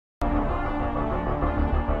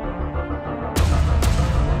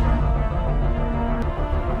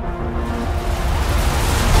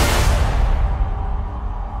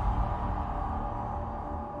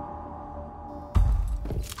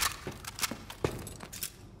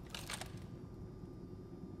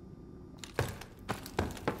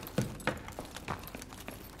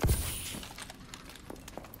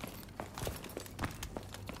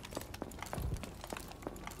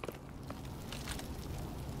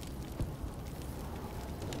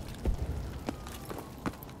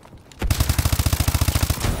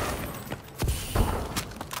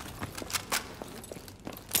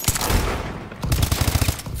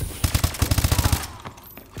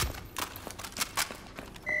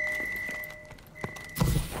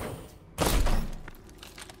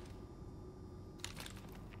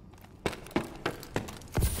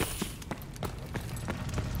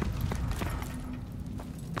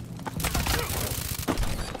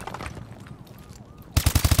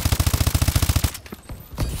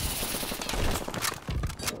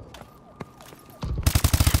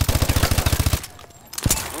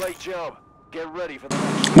job. Get ready for the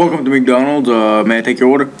next. Welcome to McDonald's. May I take your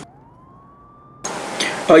order?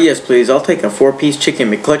 Oh yes, please. I'll take a 4-piece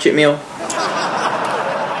chicken McClutchet meal.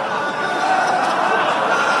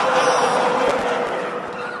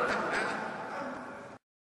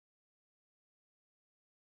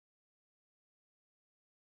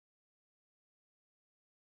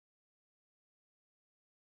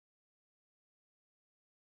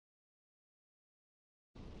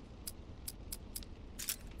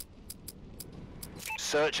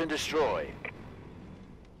 Search and destroy.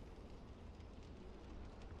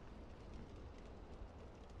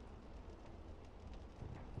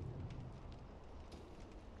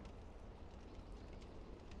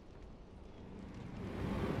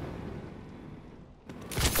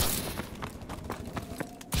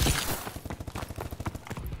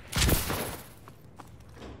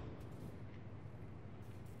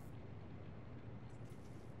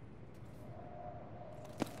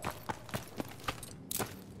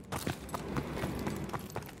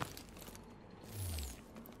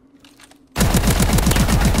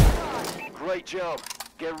 Great job.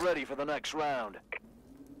 Get ready for the next round.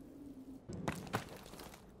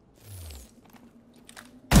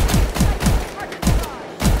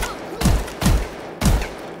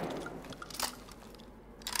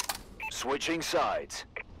 Switching sides.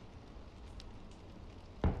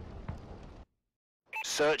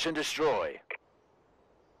 Search and destroy.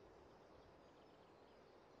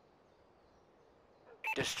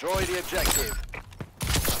 Destroy the objective.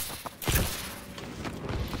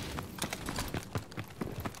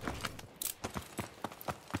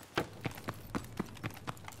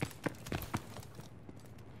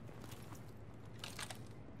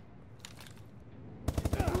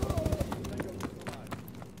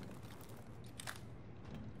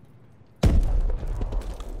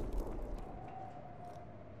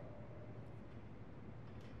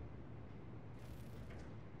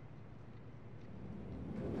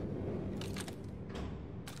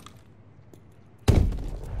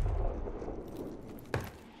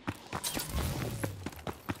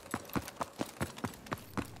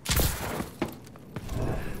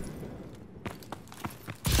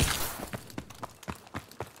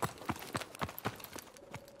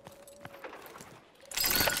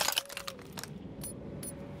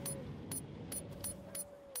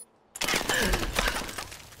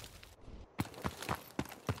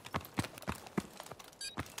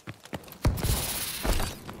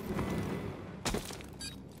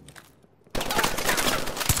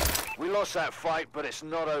 We lost that fight, but it's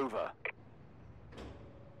not over.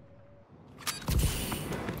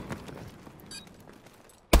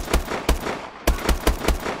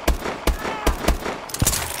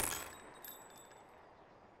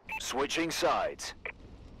 Switching sides.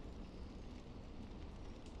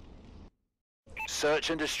 Search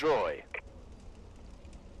and destroy.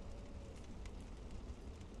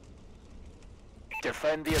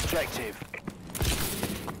 Defend the objective.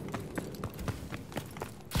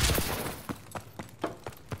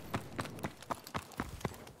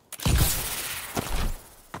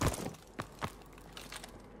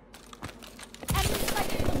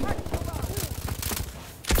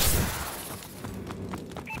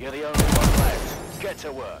 You're the only one left. Get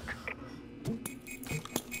to work.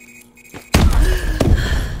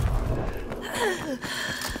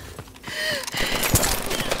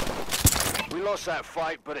 We lost that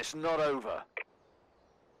fight, but it's not over.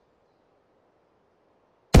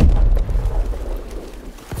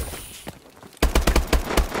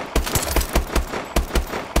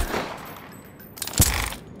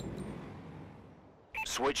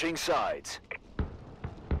 Switching sides.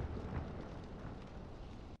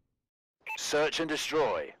 Search and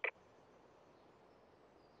destroy.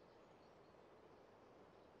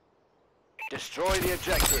 Destroy the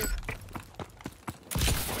objective.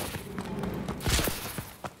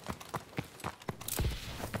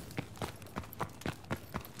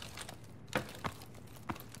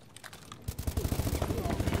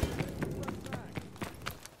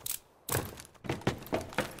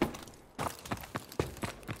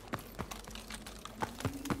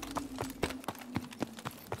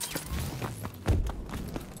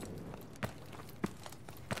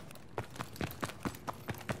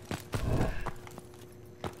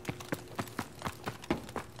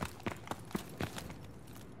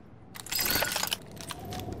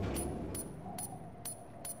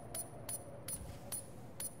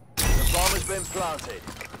 Has been planted.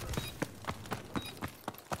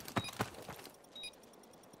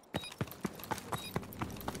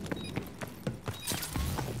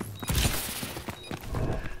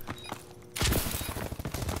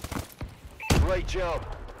 Great job.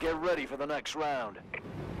 Get ready for the next round.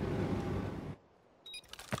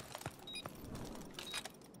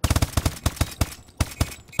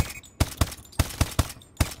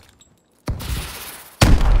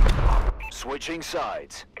 Switching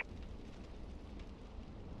sides.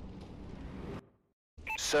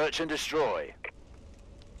 Search and destroy.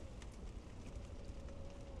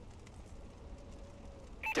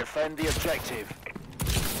 Defend the objective.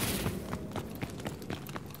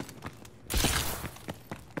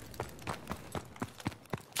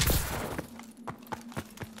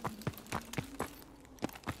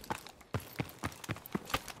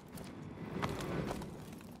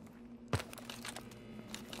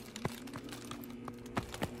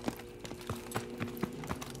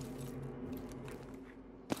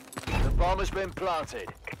 The bomb has been planted.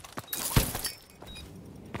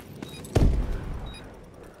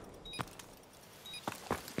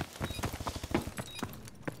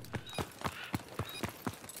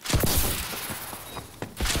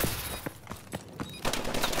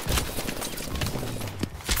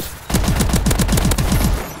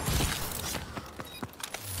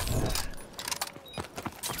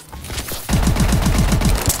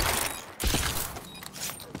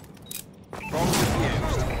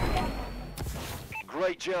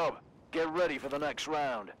 Great job. Get ready for the next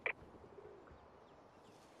round.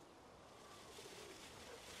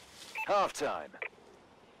 Halftime.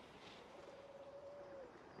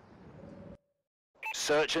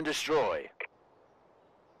 Search and destroy.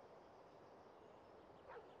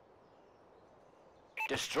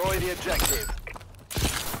 Destroy the objective.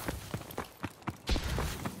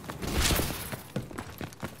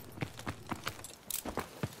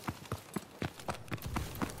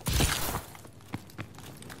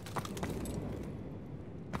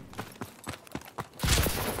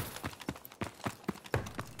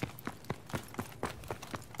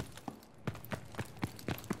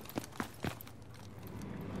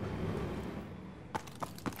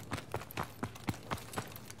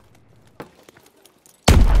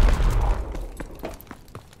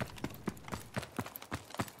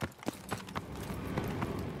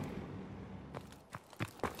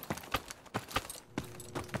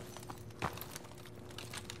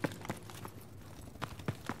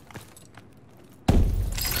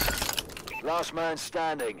 Last man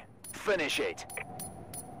standing. Finish it.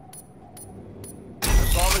 The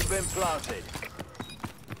bomb has been planted.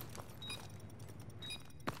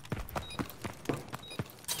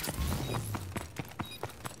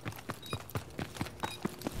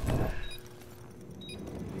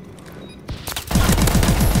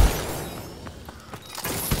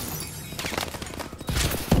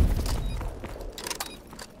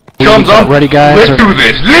 Thumbs up. Ready, guys? Let's do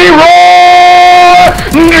this.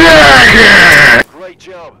 Great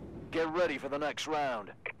job. Get ready for the next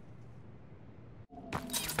round.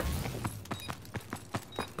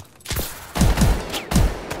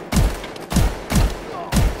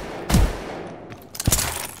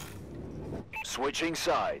 Switching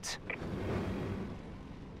sides.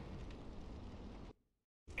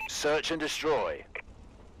 Search and destroy.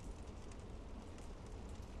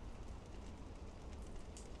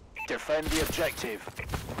 Defend the objective.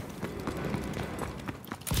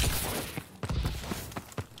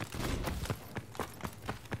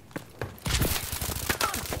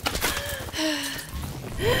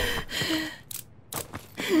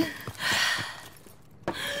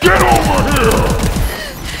 Get over here!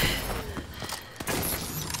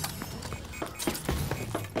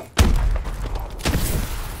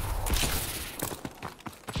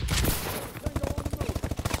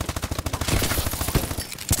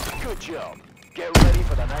 Good job. Get ready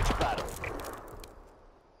for the next battle.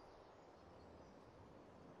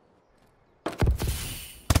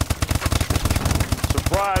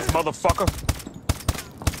 Surprise, motherfucker!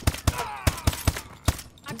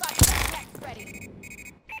 I'm got your next ready.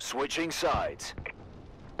 Switching sides.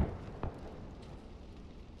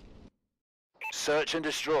 Search and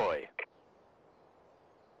destroy.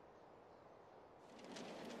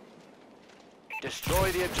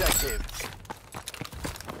 Destroy the objective.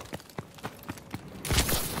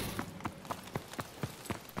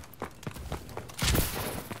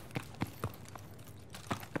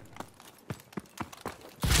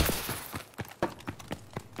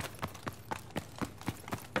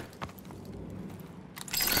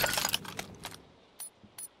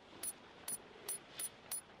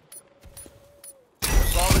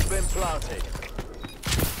 Bomb has been planted.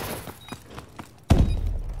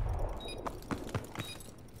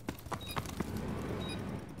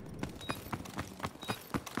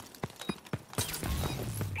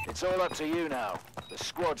 It's all up to you now. The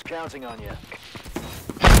squad's counting on you.